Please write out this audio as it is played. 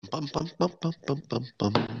bum bum bum bum bum bum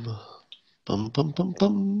bum bum bum bum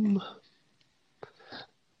bum.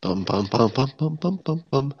 Bum bum bum bum bum bum bum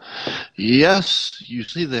bum. Yes, you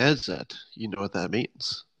see the headset. You know what that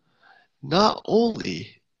means. Not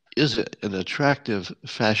only is it an attractive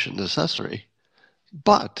fashion accessory,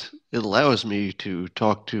 but it allows me to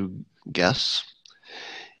talk to guests.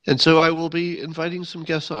 And so I will be inviting some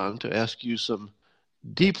guests on to ask you some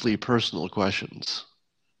deeply personal questions.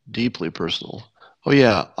 Deeply personal. Oh,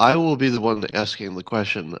 yeah, I will be the one asking the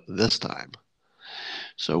question this time.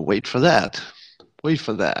 So wait for that. Wait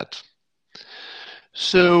for that.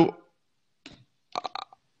 So,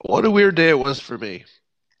 what a weird day it was for me.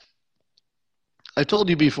 I told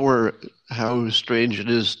you before how strange it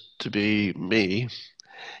is to be me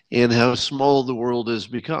and how small the world has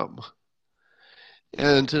become.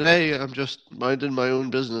 And today I'm just minding my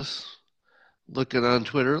own business, looking on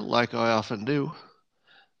Twitter like I often do.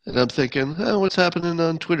 And I'm thinking, oh, what's happening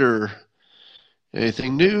on Twitter?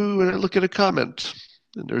 Anything new? And I look at a comment,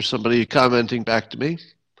 and there's somebody commenting back to me.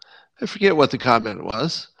 I forget what the comment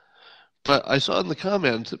was, but I saw in the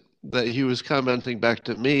comment that he was commenting back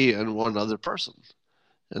to me and one other person.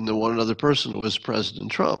 And the one other person was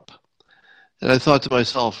President Trump. And I thought to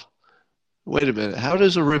myself, wait a minute, how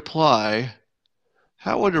would a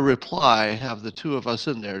reply have the two of us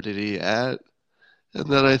in there? Did he add? And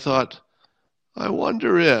then I thought, I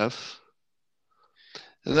wonder if.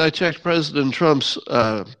 And then I checked President Trump's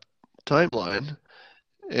timeline,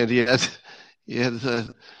 and he had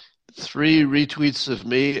 3 retweets of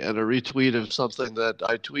me and a retweet of something that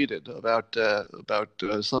I tweeted about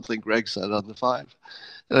something Greg said on the Five.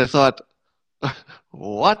 And I thought,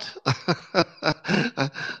 what?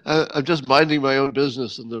 I'm just minding my own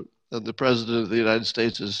business, and the president of the United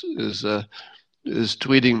States is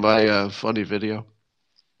tweeting my funny video.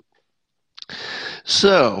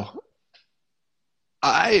 So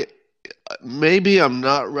maybe I'm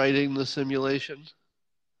not writing the simulation.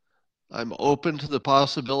 I'm open to the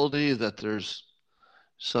possibility that there's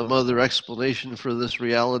some other explanation for this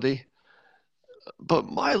reality. But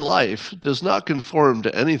my life does not conform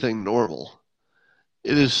to anything normal.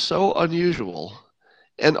 It is so unusual,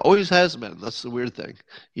 and always has been. That's the weird thing.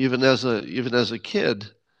 Even as a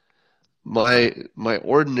kid, my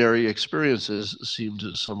ordinary experiences seemed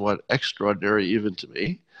somewhat extraordinary even to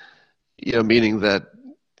me. Meaning that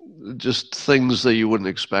just things that you wouldn't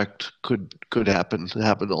expect could happen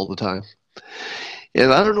all the time.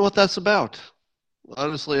 And I don't know what that's about.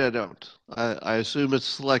 Honestly, I don't. I assume it's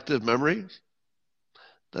selective memory.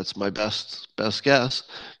 That's my best guess.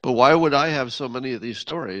 But why would I have so many of these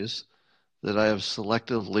stories that I have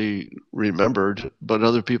selectively remembered, but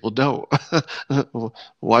other people don't?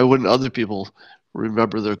 Why wouldn't other people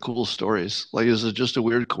remember their cool stories? Like, is it just a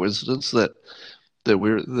weird coincidence that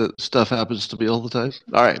stuff happens to me all the time?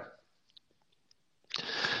 All right.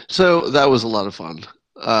 So that was a lot of fun.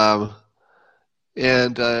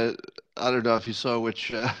 And I don't know if you saw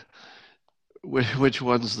which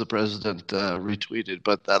ones the president retweeted,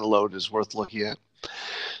 but that alone is worth looking at.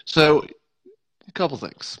 So, a couple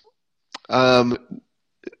things. So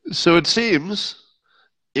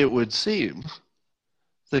it would seem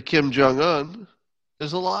that Kim Jong-un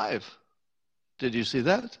is alive. Did you see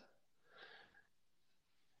that?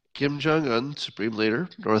 Kim Jong-un, Supreme Leader,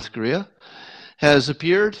 North Korea, has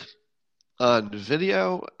appeared on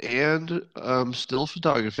video and still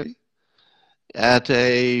photography at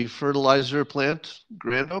a fertilizer plant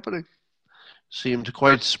grand opening. Seemed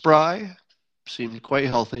quite spry, seemed quite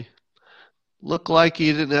healthy. Looked like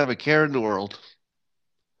he didn't have a care in the world.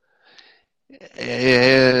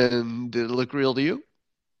 And did it look real to you?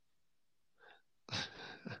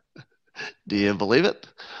 Do you believe it?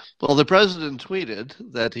 Well, the president tweeted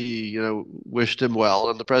that he, wished him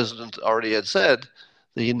well, and the president already had said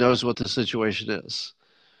that he knows what the situation is.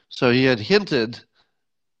 So he had hinted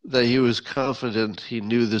that he was confident he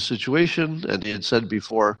knew the situation, and he had said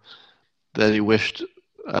before that he wished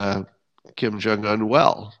Kim Jong-un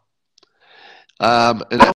well.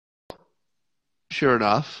 And sure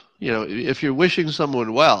enough, if you're wishing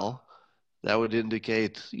someone well, that would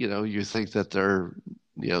indicate, you think that they're,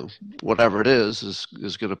 whatever it is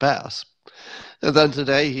going to pass. And then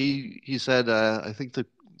today he said, I think the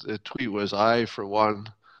tweet was, I, for one,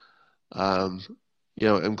 am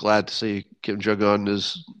glad to see Kim Jong-un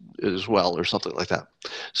is well, or something like that.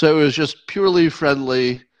 So it was just purely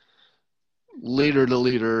friendly,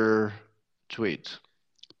 leader-to-leader tweet.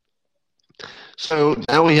 So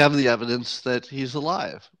now we have the evidence that he's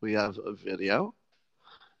alive. We have a video.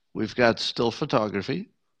 We've got still photography.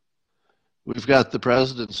 We've got the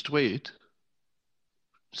president's tweet.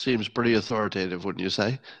 Seems pretty authoritative, wouldn't you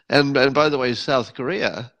say? And by the way, South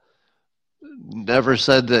Korea never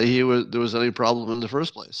said that there was any problem in the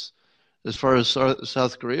first place. As far as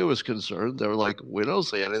South Korea was concerned, they were like, we don't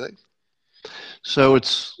see anything. So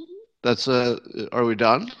are we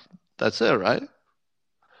done? That's it, right?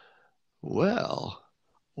 Well,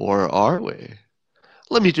 or are we?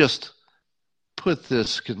 Let me just put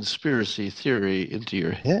this conspiracy theory into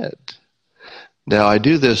your head. Now, I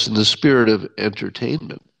do this in the spirit of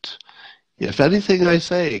entertainment. If anything I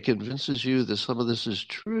say convinces you that some of this is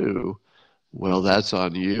true, well, that's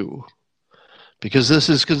on you. Because this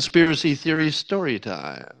is conspiracy theory story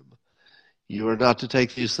time. You are not to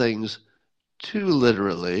take these things too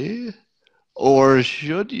literally, or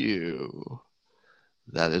should you?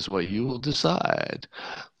 That is what you will decide.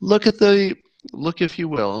 Look, if you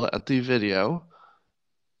will, at the video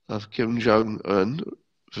of Kim Jong-un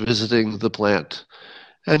visiting the plant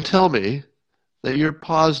and tell me that you're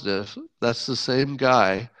positive that's the same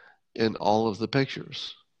guy in all of the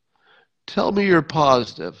pictures. Tell me you're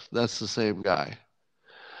positive that's the same guy.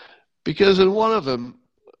 Because in one of them,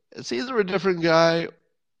 it's either a different guy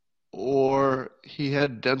or he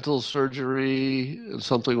had dental surgery and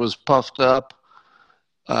something was puffed up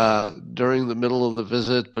during the middle of the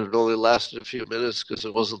visit, but it only lasted a few minutes because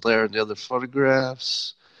it wasn't there in the other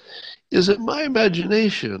photographs. Is it my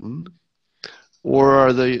imagination, or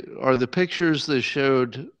are the pictures that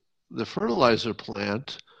showed the fertilizer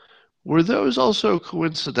plant, were those also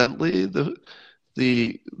coincidentally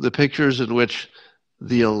the pictures in which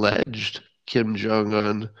the alleged Kim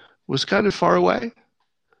Jong-un was kind of far away?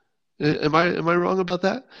 Am I wrong about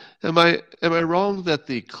that? Am I wrong that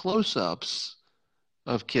the close-ups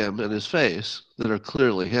of Kim and his face that are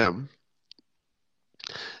clearly him,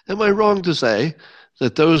 am I wrong to say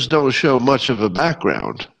that those don't show much of a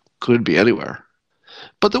background? Could be anywhere.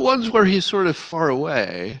 But the ones where he's sort of far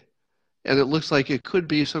away and it looks like it could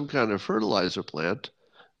be some kind of fertilizer plant,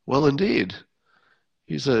 well, indeed.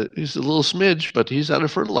 He's a little smidge, but he's at a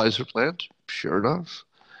fertilizer plant, sure enough,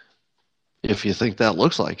 if you think that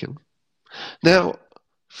looks like him. Now,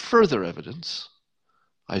 further evidence,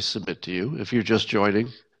 I submit to you, if you're just joining,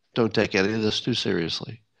 don't take any of this too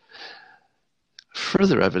seriously.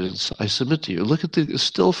 Further evidence, I submit to you, look at the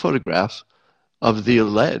still photograph of the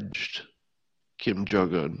alleged Kim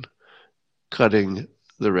Jong-un cutting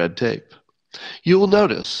the red tape. You will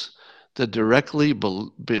notice that directly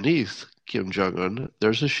beneath Kim Jong-un,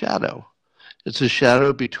 there's a shadow. It's a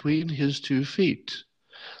shadow between his 2 feet.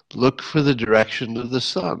 Look for the direction of the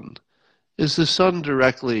sun. Is the sun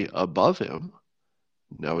directly above him?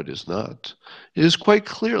 No, it is not. It is quite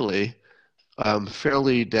clearly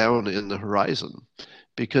fairly down in the horizon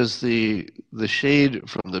because the shade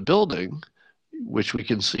from the building, which we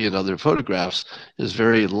can see in other photographs, is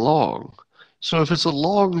very long. So if it's a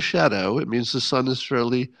long shadow, it means the sun is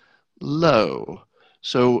fairly low.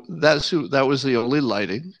 So that was the only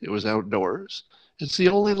lighting. It was outdoors. It's the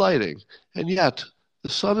only lighting. And yet, the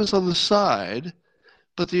sun is on the side,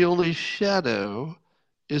 but the only shadow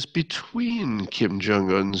is between Kim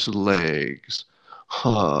Jong-un's legs.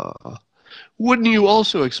 Huh. Wouldn't you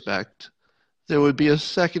also expect there would be a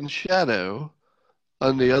second shadow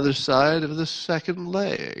on the other side of the second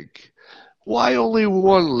leg? Why only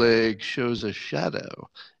one leg shows a shadow?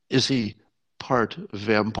 Is he part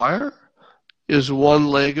vampire? Is one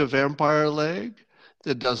leg a vampire leg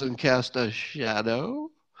that doesn't cast a shadow?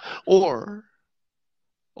 Or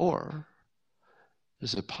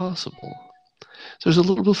is it possible there's a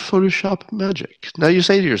little bit of Photoshop magic? Now you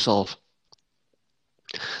say to yourself,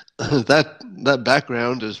 that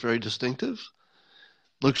background is very distinctive,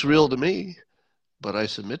 looks real to me, but I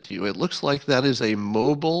submit to you, it looks like that is a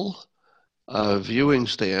mobile viewing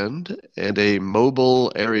stand and a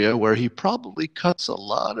mobile area where he probably cuts a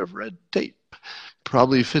lot of red tape.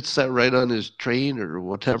 Probably fits that right on his train or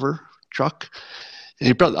whatever, truck.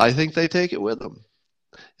 And I think they take it with them.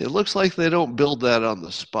 It looks like they don't build that on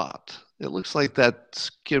the spot. It looks like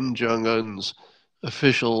that's Kim Jong-un's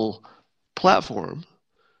official platform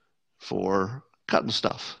for cutting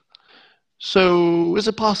stuff. So is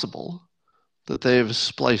it possible that they've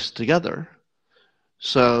spliced together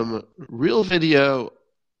some real video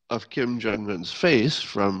of Kim Jong-un's face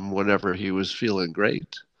from whenever he was feeling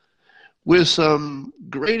great with some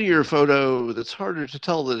grainier photo that's harder to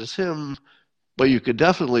tell that it's him, but you could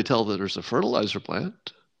definitely tell that there's a fertilizer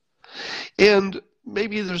plant? And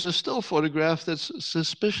maybe there's a still photograph that's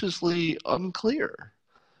suspiciously unclear.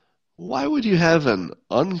 Why would you have an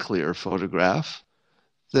unclear photograph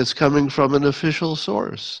that's coming from an official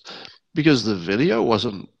source? Because the video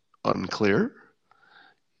wasn't unclear.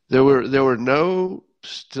 There were no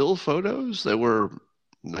still photos that were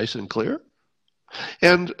nice and clear.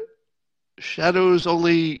 And shadows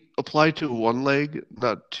only apply to one leg,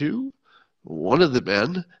 not two. One of the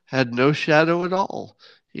men had no shadow at all.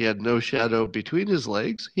 He had no shadow between his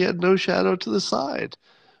legs. He had no shadow to the side.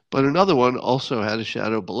 But another one also had a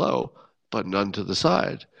shadow below, but none to the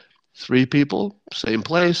side. Three people, same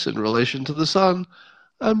place in relation to the sun.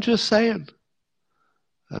 I'm just saying.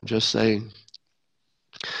 I'm just saying.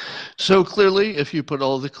 So clearly, if you put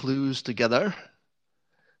all the clues together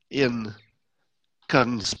in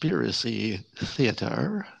conspiracy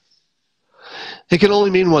theater, it can only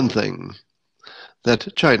mean one thing, that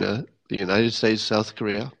China, the United States, South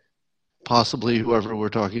Korea, possibly whoever we're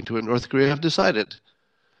talking to in North Korea, have decided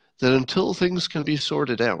that until things can be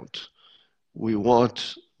sorted out, we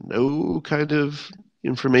want no kind of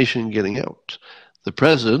information getting out. The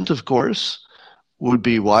president, of course, would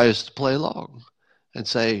be wise to play along and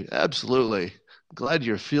say, absolutely, glad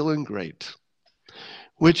you're feeling great.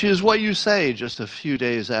 Which is what you say just a few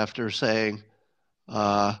days after saying,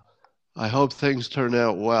 I hope things turn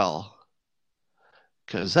out well.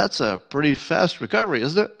 Because that's a pretty fast recovery,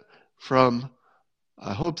 isn't it? From,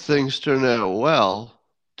 I hope things turn out well,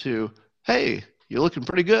 to, hey, you're looking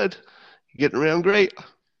pretty good. You're getting around great.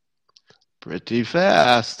 Pretty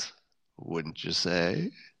fast, wouldn't you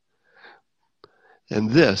say? And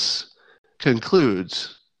this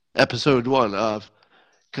concludes episode 1 of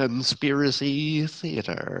Conspiracy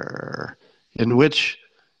Theater, in which,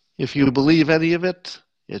 if you believe any of it,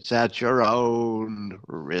 it's at your own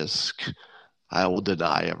risk. I will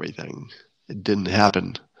deny everything. It didn't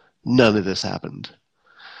happen. None of this happened.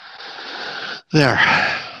 There.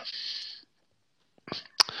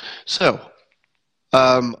 So,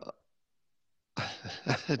 damn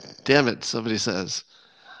it, somebody says,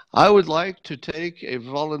 I would like to take a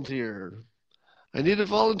volunteer. I need a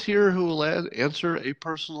volunteer who will answer a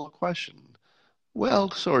personal question.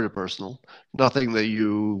 Well, sort of personal. Nothing that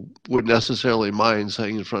you would necessarily mind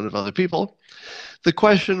saying in front of other people. The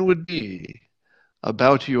question would be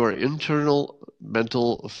about your internal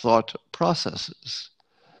mental thought processes.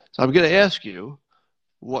 So I'm going to ask you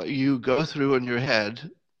what you go through in your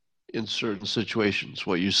head in certain situations,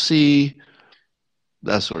 what you see,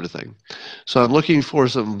 that sort of thing. So I'm looking for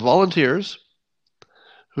some volunteers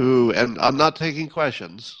who, and I'm not taking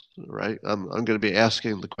questions, right? I'm going to be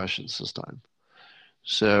asking the questions this time.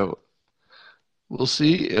 So we'll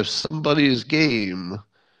see if somebody is game.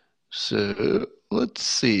 So let's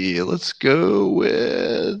see. Let's go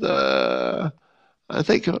with, I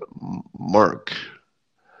think, Mark.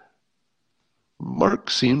 Mark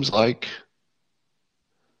seems like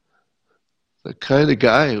the kind of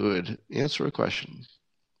guy who would answer a question.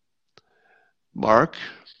 Mark,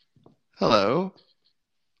 hello.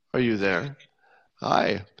 Are you there?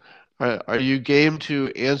 Hi. Are you game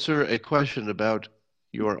to answer a question about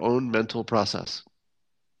your own mental process?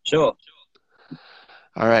 Sure.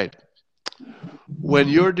 All right. When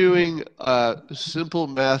you're doing simple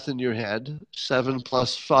math in your head, 7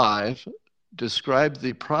 plus 5, describe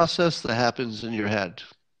the process that happens in your head.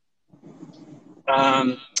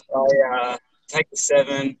 I take the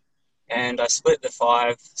 7 and I split the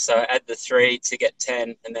 5, so I add the 3 to get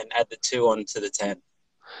 10, and then add the 2 onto the 10.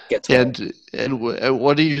 Get 12. And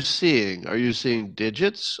what are you seeing? Are you seeing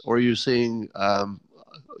digits, or are you seeing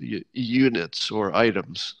units or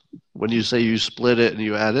items? When you say you split it and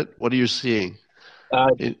you add it, what are you seeing?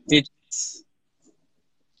 Digits.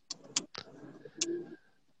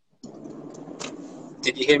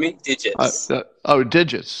 Did you hear me? Digits.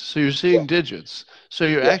 Digits. So you're seeing digits. So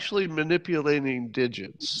you're actually manipulating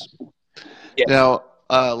digits. Yeah. Now,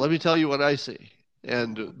 let me tell you what I see.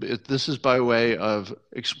 And this is by way of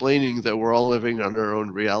explaining that we're all living on our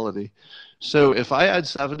own reality. So if I add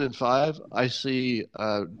 7 and 5, I see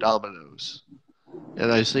dominoes.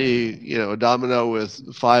 And I see, a domino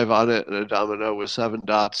with 5 on it and a domino with 7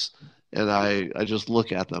 dots. And I just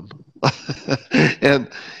look at them.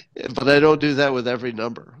 But I don't do that with every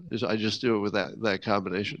number. I just do it with that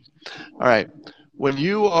combination. All right. When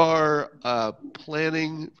you are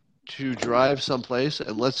planning to drive someplace,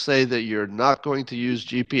 and let's say that you're not going to use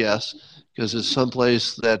GPS because it's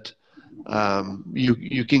someplace that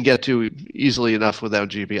you can get to easily enough without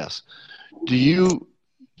GPS. Do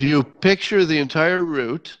you picture the entire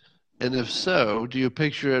route? And if so, do you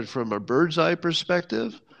picture it from a bird's eye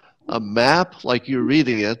perspective, a map like you're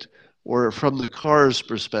reading it, or from the car's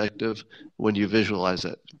perspective when you visualize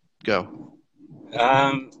it? Go.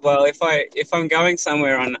 Well, if I'm going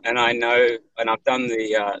somewhere and I know and I've done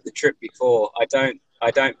the trip before, I don't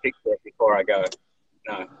picture it before I go.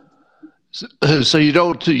 No. So you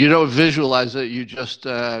don't visualize it. You just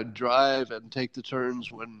drive and take the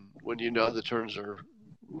turns when you know the turns are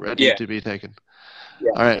ready to be taken.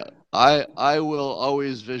 Yeah. All right. I will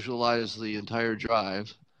always visualize the entire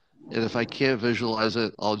drive, and if I can't visualize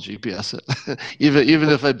it, I'll GPS it. Even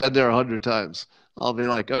if I've been there 100 times, I'll be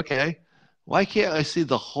like, okay, why can't I see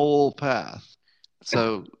the whole path?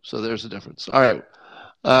 So there's a difference. All right.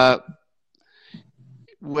 Uh,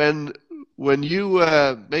 when when you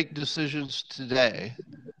make decisions today,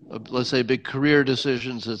 let's say big career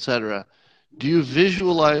decisions, etc., do you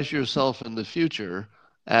visualize yourself in the future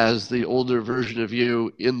as the older version of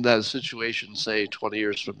you in that situation, say 20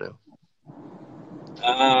 years from now?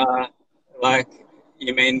 Uh, like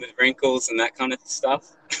you mean with wrinkles and that kind of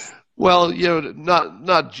stuff? Well,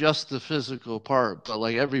 not just the physical part, but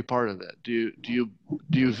like every part of it. Do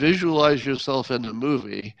you visualize yourself in a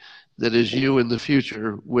movie that is you in the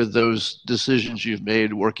future with those decisions you've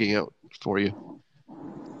made working out for you?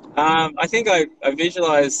 I think I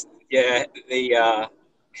visualize, yeah, the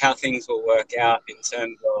how things will work out in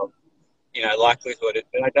terms of likelihood,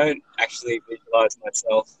 but I don't actually visualize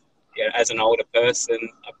myself, as an older person.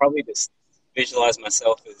 I probably just visualize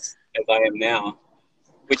myself as I am now,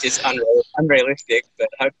 which is unrealistic, but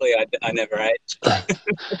hopefully I never age.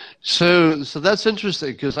 So that's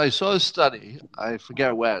interesting because I saw a study, I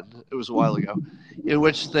forget when, it was a while ago, in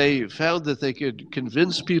which they found that they could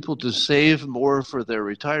convince people to save more for their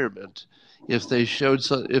retirement if they showed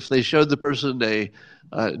the person a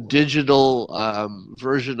digital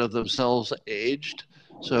version of themselves aged,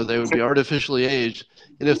 so they would be artificially aged,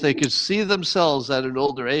 and if they could see themselves at an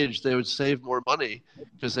older age, they would save more money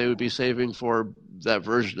because they would be saving for that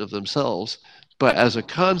version of themselves. But as a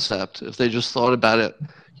concept, if they just thought about it,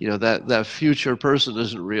 that future person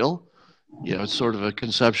isn't real. It's sort of a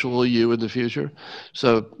conceptual you in the future.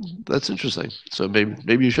 So that's interesting. So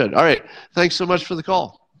maybe you should. All right. Thanks so much for the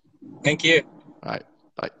call. Thank you. All right.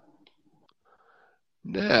 Bye.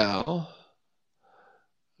 Now, all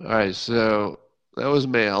right. So that was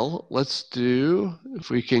male. Let's do, if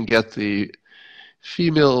we can get the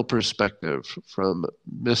female perspective from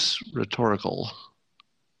Miss Rhetorical.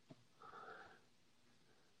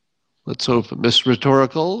 Let's hope Miss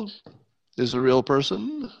Rhetorical is a real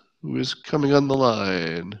person who is coming on the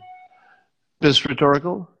line. Miss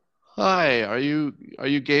Rhetorical, hi. Are you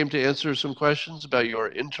game to answer some questions about your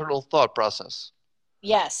internal thought process?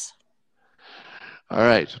 Yes. All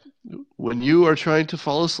right. When you are trying to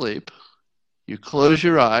fall asleep, you close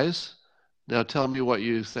your eyes. Now tell me what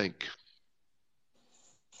you think.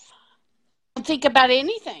 Don't think about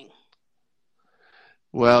anything.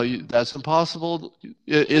 Well, that's impossible.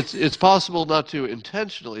 It's possible not to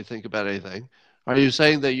intentionally think about anything. Are you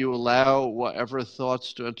saying that you allow whatever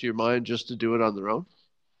thoughts to enter your mind just to do it on their own?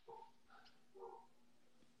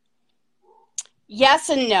 Yes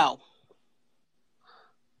and no.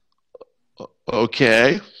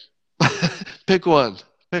 Okay. Pick one.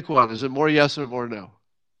 Pick one. Is it more yes or more no?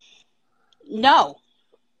 No.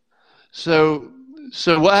 So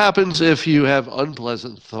what happens if you have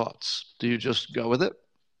unpleasant thoughts? Do you just go with it?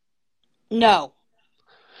 No.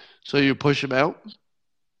 So you push them out?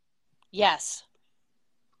 Yes.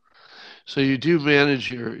 So you do manage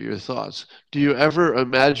your thoughts. Do you ever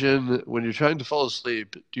imagine, when you're trying to fall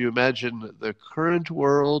asleep, do you imagine the current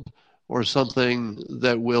world or something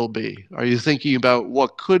that will be? Are you thinking about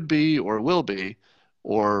what could be or will be,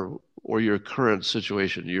 or your current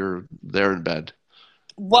situation? You're there in bed.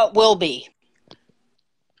 What will be?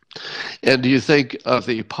 And do you think of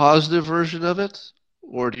the positive version of it,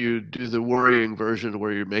 or do you do the worrying version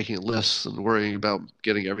where you're making lists and worrying about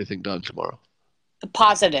getting everything done tomorrow?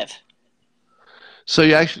 Positive. So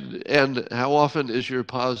you actually, and how often is your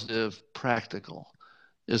positive practical?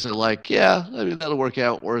 Is it like, yeah, I mean, that'll work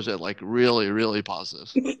out, or is it like really, really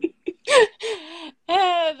positive?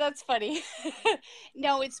 That's funny.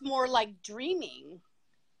 No, it's more like dreaming.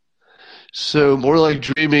 So more like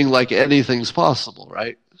dreaming, like anything's possible,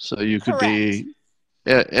 right? So you could Correct. be,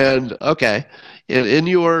 and okay, and in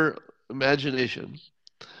your imagination,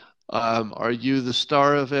 are you the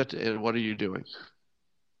star of it, and what are you doing?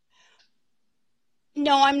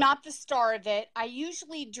 No, I'm not the star of it. I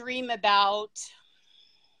usually dream about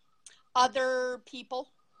other people,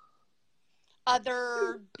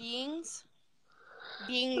 other beings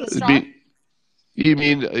being the star. You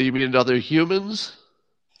mean other humans?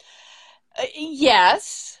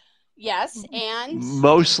 Yes, and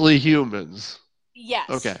Mostly humans. yes.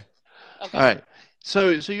 Okay. All right. So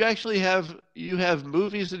you actually have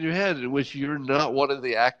movies in your head in which you're not one of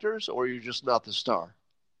the actors, or you're just not the star.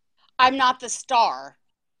 I'm not the star.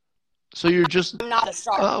 So you're just. I'm not the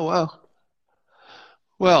star. Oh wow.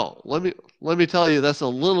 Well, let me tell you, that's a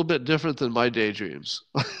little bit different than my daydreams.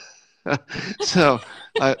 So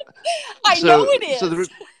I know it is.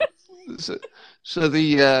 So, so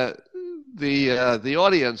the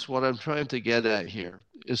audience, what I'm trying to get at here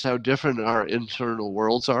is how different our internal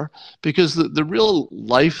worlds are, because the real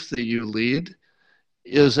life that you lead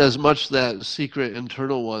is as much that secret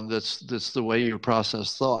internal one that's the way you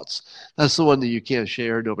process thoughts. That's the one that you can't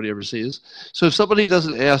share, nobody ever sees. So if somebody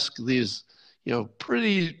doesn't ask these,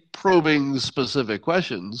 pretty probing specific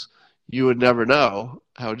questions, you would never know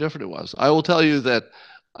how different it was. I will tell you that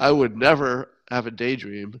I would never have a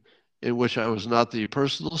daydream in which I was not the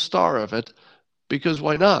personal star of it, because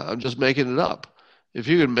why not? I'm just making it up. If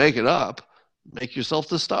you can make it up, make yourself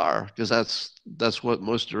the star, because that's what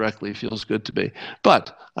most directly feels good to me.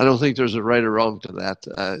 But I don't think there's a right or wrong to that.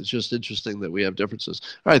 It's just interesting that we have differences.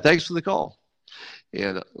 All right, thanks for the call.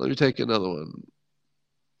 And let me take another one.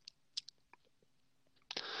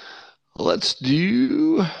 Let's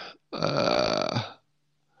do.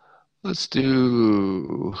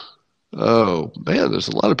 Oh man, there's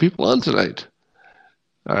a lot of people on tonight.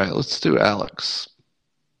 All right, let's do Alex.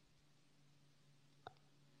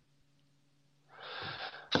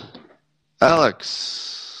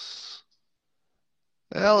 Alex.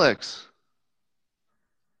 Are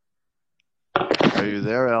you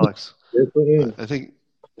there, Alex? Yes, I am. I think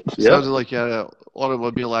it sounded like you had an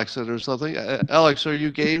automobile accident or something. Alex, are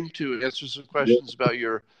you game to answer some questions about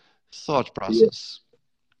your thought process?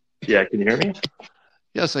 Yeah, can you hear me?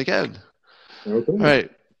 Yes, I can. Okay. All right,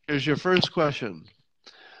 here's your first question.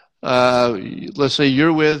 Let's say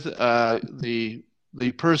you're with the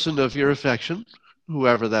person of your affection,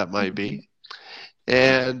 whoever that might be,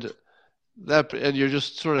 and you're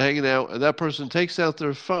just sort of hanging out, and that person takes out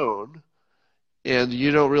their phone, and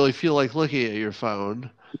you don't really feel like looking at your phone,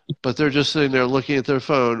 but they're just sitting there looking at their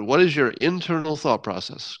phone. What is your internal thought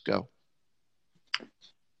process? Go.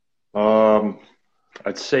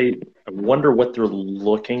 I'd say I wonder what they're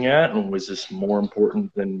looking at, and was this more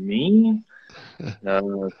important than me?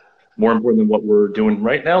 More important than what we're doing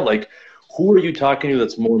right now? Like, who are you talking to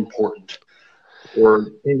that's more important, or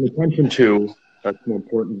paying attention to that's more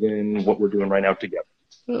important than what we're doing right now together?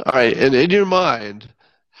 All right, and in your mind,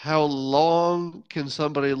 how long can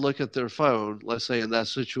somebody look at their phone, let's say in that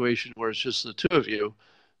situation where it's just the two of you,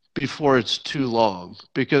 before it's too long?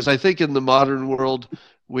 Because I think in the modern world,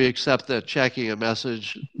 we accept that checking a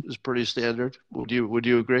message is pretty standard. Would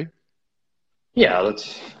you agree? Yeah,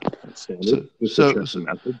 that's standard.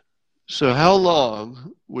 So how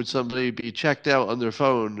long would somebody be checked out on their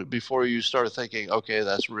phone before you start thinking, okay,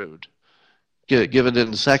 that's rude? Give it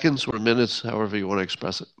in seconds or minutes, however you want to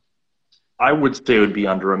express it. I would say it would be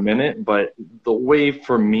under a minute, but the way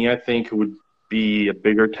for me, I think it would be a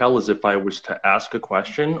bigger tell is if I was to ask a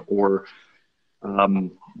question or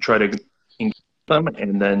try to engage them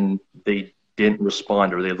and then they didn't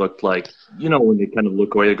respond, or they looked like, when they kind of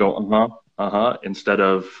look away, they go, instead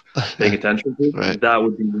of paying attention to it. Right. That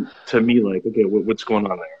would be, to me, like, okay, what's going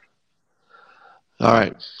on there? All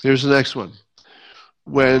right, here's the next one.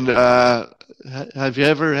 When have you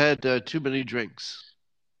ever had too many drinks?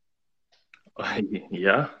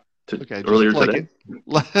 Yeah. Okay, earlier today.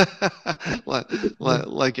 like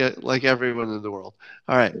everyone in the world.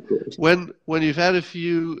 All right. When you've had a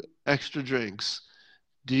few extra drinks,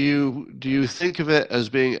 do you think of it as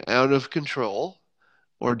being out of control,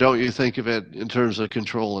 or don't you think of it in terms of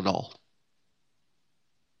control at all?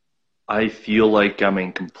 I feel like I'm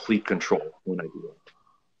in complete control when I do it.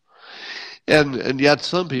 And yet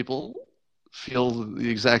some people feel the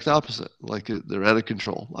exact opposite, like they're out of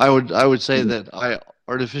control. I would say that I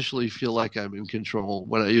artificially feel like I'm in control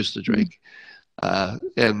when I used to drink,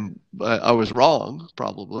 and I was wrong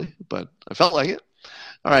probably, but I felt like it.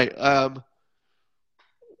 All right.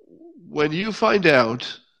 When you find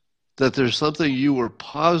out that there's something you were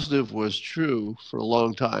positive was true for a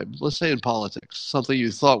long time, let's say in politics, something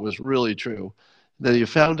you thought was really true, then you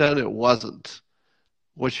found out it wasn't,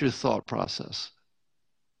 what's your thought process?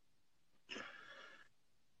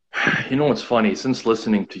 You know what's funny? Since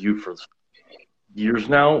listening to you for years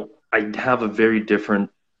now, I have a very different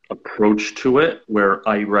approach to it, where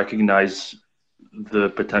I recognize the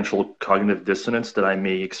potential cognitive dissonance that I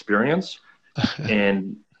may experience.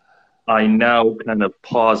 And I now kind of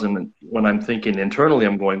pause, and when I'm thinking internally,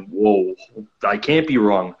 I'm going, whoa, I can't be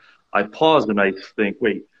wrong. I pause and I think,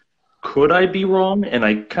 wait, could I be wrong? And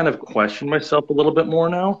I kind of question myself a little bit more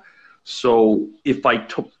now. So if I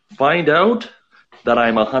find out that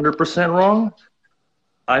I'm 100% wrong,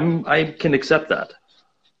 I can accept that.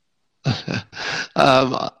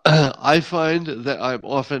 I find that I'm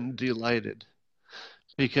often delighted,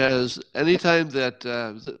 because anytime that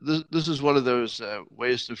this is one of those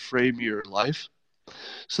ways to frame your life.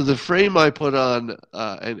 So the frame I put on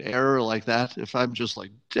an error like that, if I'm just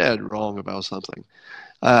like dead wrong about something,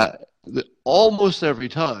 uh, almost every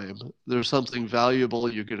time there's something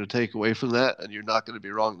valuable you're going to take away from that, and you're not going to be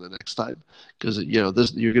wrong the next time because you're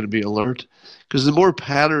going to be alert. Because the more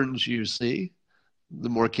patterns you see, the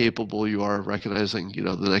more capable you are of recognizing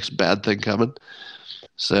the next bad thing coming.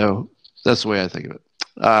 So that's the way I think of it.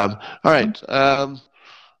 All right,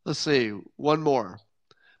 let's see, one more.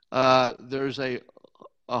 There's a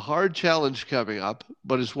hard challenge coming up,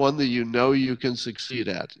 but it's one that you can succeed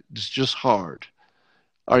at. It's just hard.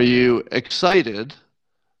 Are you excited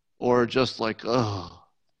or just like, oh?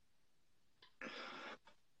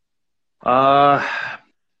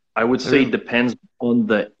 I would say depends on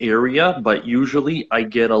the area, but usually I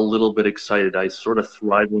get a little bit excited. I sort of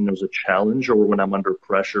thrive when there's a challenge or when I'm under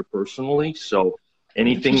pressure personally. So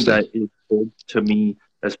anything that is told to me,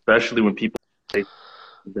 especially when people say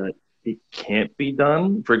that it can't be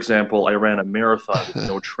done. For example, I ran a marathon with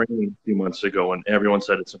no training a few months ago, and everyone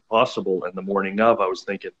said it's impossible. And the morning of, I was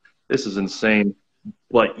thinking, this is insane.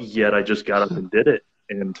 But yet I just got up and did it.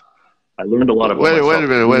 And I learned a lot about myself.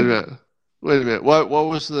 Wait a minute. What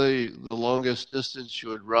was the longest distance you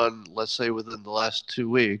had run, let's say, within the last 2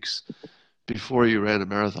 weeks before you ran a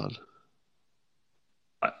marathon?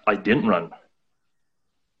 I didn't run.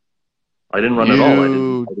 I didn't run at all. I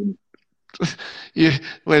didn't.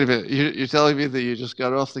 Wait a minute. You're telling me that you just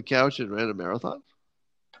got off the couch and ran a marathon?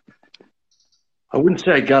 I wouldn't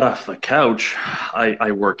say I got off the couch.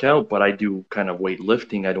 I work out, but I do kind of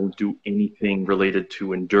weightlifting. I don't do anything related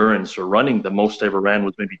to endurance or running. The most I ever ran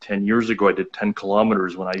was maybe 10 years ago. I did 10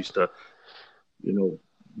 kilometers when I used to,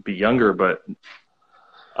 be younger. But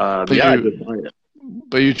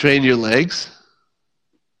you train your legs?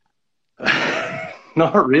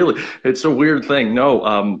 Not really. It's a weird thing.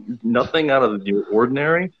 No, nothing out of the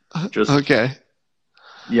ordinary. Just okay.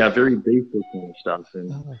 Yeah, very basic kind of stuff.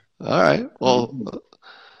 And all right. Well,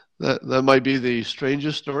 that might be the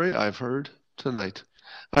strangest story I've heard tonight.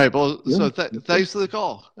 All right. Well, so thanks for the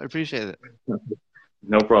call. I appreciate it.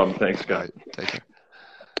 No problem. Thanks, guys. All right, take care.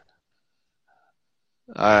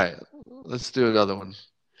 All right. Let's do another one.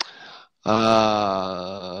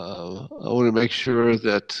 I want to make sure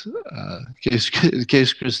that in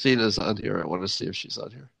case Christina's on here, I want to see if she's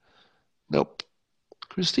on here. Nope.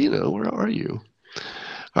 Christina, where are you?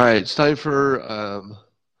 All right, it's time for,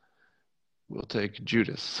 we'll take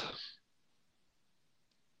Judith.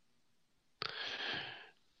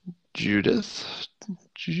 Judith.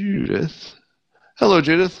 Hello,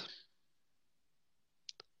 Judith.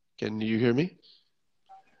 Can you hear me?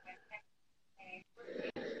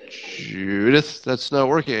 Judith, that's not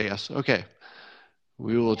working, I guess. Okay.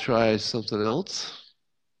 We will try something else.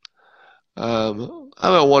 How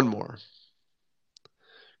about one more?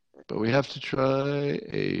 But we have to try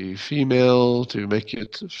a female to make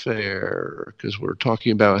it fair because we're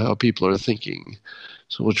talking about how people are thinking.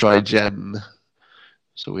 So we'll try Jen.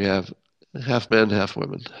 So we have half men, half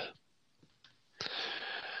women.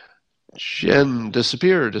 Jen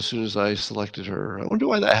disappeared as soon as I selected her. I wonder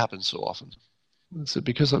why that happens so often. Is it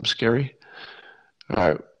because I'm scary? All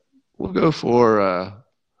right. We'll go for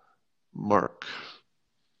Mark.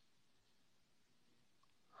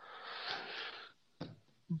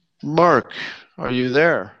 Mark, are you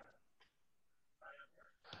there?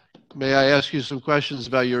 May I ask you some questions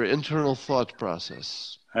about your internal thought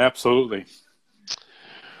process? Absolutely.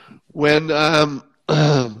 When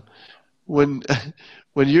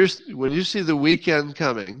you see the weekend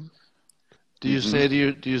coming, do you say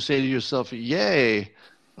to yourself, "Yay,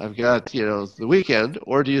 I've got the weekend,"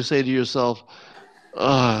 or do you say to yourself,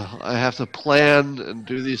 I have to plan and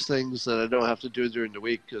do these things that I don't have to do during the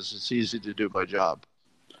week because it's easy to do my job?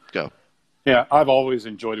 Go. Yeah, I've always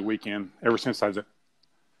enjoyed the weekend ever since I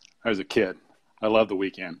was a kid. I love the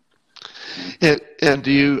weekend. And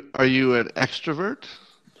are you an extrovert?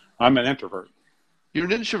 I'm an introvert. You're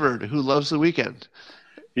an introvert who loves the weekend.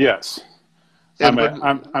 Yes. I'm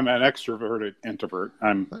an extroverted introvert.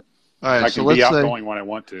 I can be outgoing when I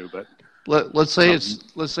want to, but let's say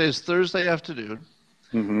it's Thursday afternoon,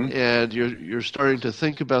 and you're starting to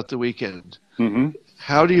think about the weekend. Mm-hmm.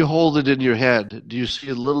 How do you hold it in your head? Do you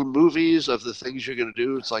see little movies of the things you're going to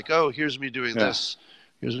do? It's like, oh, here's me doing this.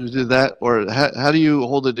 Here's me doing that. Or how do you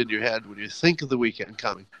hold it in your head when you think of the weekend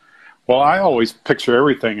coming? Well, I always picture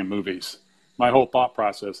everything in movies. My whole thought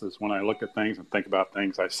process is when I look at things and think about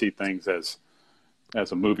things, I see things as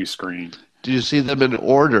a movie screen. Do you see them in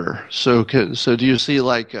order? So do you see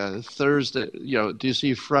like Thursday, do you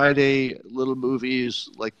see Friday little movies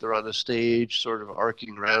like they're on a stage sort of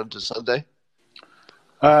arcing around to Sunday?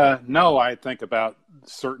 No, I think about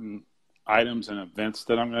certain items and events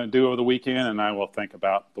that I'm going to do over the weekend, and I will think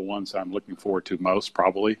about the ones I'm looking forward to most,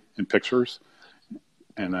 probably in pictures,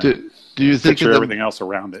 and then do you think picture of them, everything else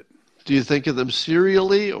around it. do you think of them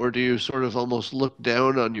serially, or do you sort of almost look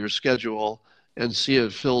down on your schedule and see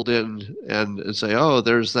it filled in and say, oh,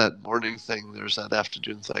 there's that morning thing, there's that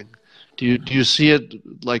afternoon thing? Do you see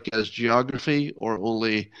it like as geography, or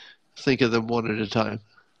only think of them one at a time?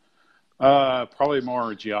 Probably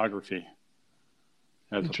more geography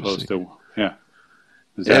as opposed to, yeah.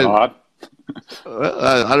 Is that And- odd?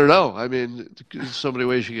 I don't know. I mean, there's so many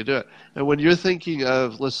ways you could do it. And when you're thinking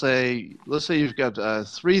of, let's say you've got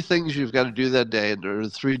 3 things you've got to do that day, and there are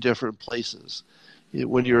 3 different places.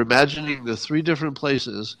 When you're imagining the 3 different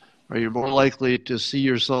places, are you more likely to see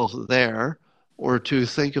yourself there, or to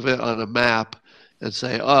think of it on a map and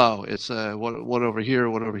say, oh, it's one over here,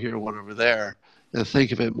 one over here, one over there, and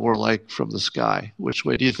think of it more like from the sky? Which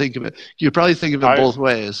way do you think of it? You probably think of it both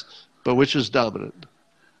ways, but which is dominant?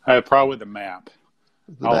 Probably the map.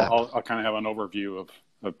 The map. I'll kind of have an overview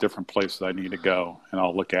of different places I need to go, and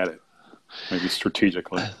I'll look at it maybe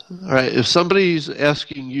strategically. All right. If somebody's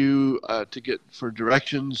asking you to get for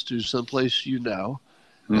directions to someplace you know,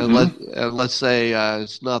 and let's say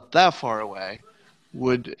it's not that far away,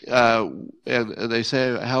 and they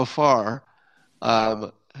say how far,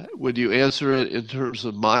 would you answer it in terms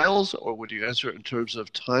of miles, or would you answer it in terms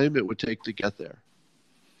of time it would take to get there?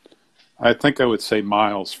 I think I would say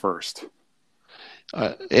miles first.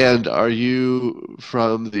 And are you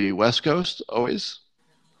from the West Coast always?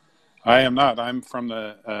 I am not. I'm from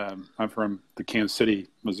the Kansas City,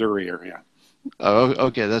 Missouri area. Oh,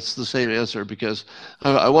 okay, that's the same answer, because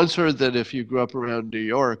I once heard that if you grew up around New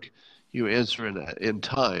York, you answer in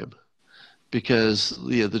time, because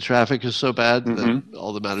the traffic is so bad that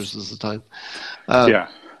all that matters is the time. Yeah.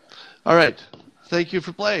 All right. Thank you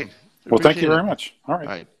for playing. Well, thank you Appreciate very much. All right.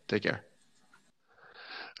 All right. Take care.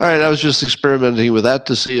 All right. I was just experimenting with that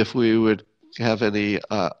to see if we would have any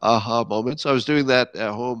aha moments. I was doing that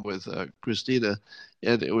at home with Christina,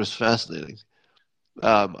 and it was fascinating.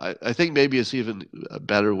 I think maybe it's even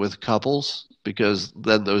better with couples, because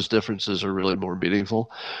then those differences are really more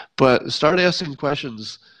meaningful. But start asking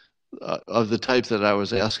questions of the type that I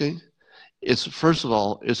was asking. First of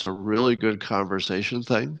all, it's a really good conversation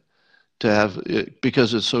thing to have,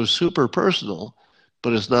 because it's so super personal,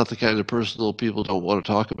 but it's not the kind of personal people don't want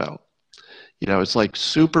to talk about. It's like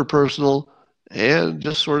super personal and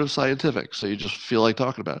just sort of scientific, so you just feel like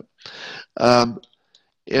talking about it.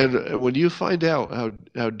 And when you find out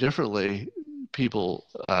how differently people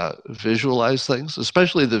visualize things,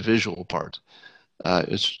 especially the visual part,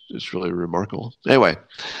 it's really remarkable. Anyway,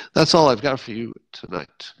 that's all I've got for you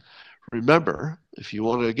tonight. Remember, if you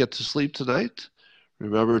want to get to sleep tonight,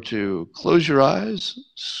 remember to close your eyes,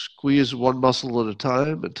 squeeze one muscle at a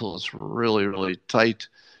time until it's really, really tight,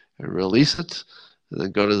 and release it. And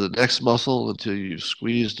then go to the next muscle until you've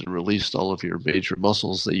squeezed and released all of your major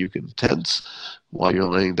muscles that you can tense while you're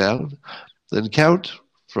laying down. Then count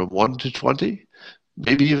from 1 to 20,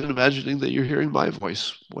 maybe even imagining that you're hearing my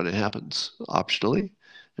voice when it happens, optionally.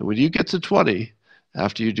 And when you get to 20,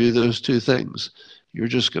 after you do those 2 things, you're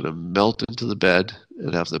just going to melt into the bed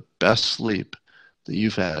and have the best sleep that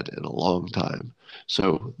you've had in a long time.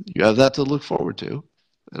 So you have that to look forward to,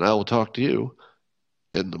 and I will talk to you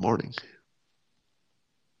in the morning.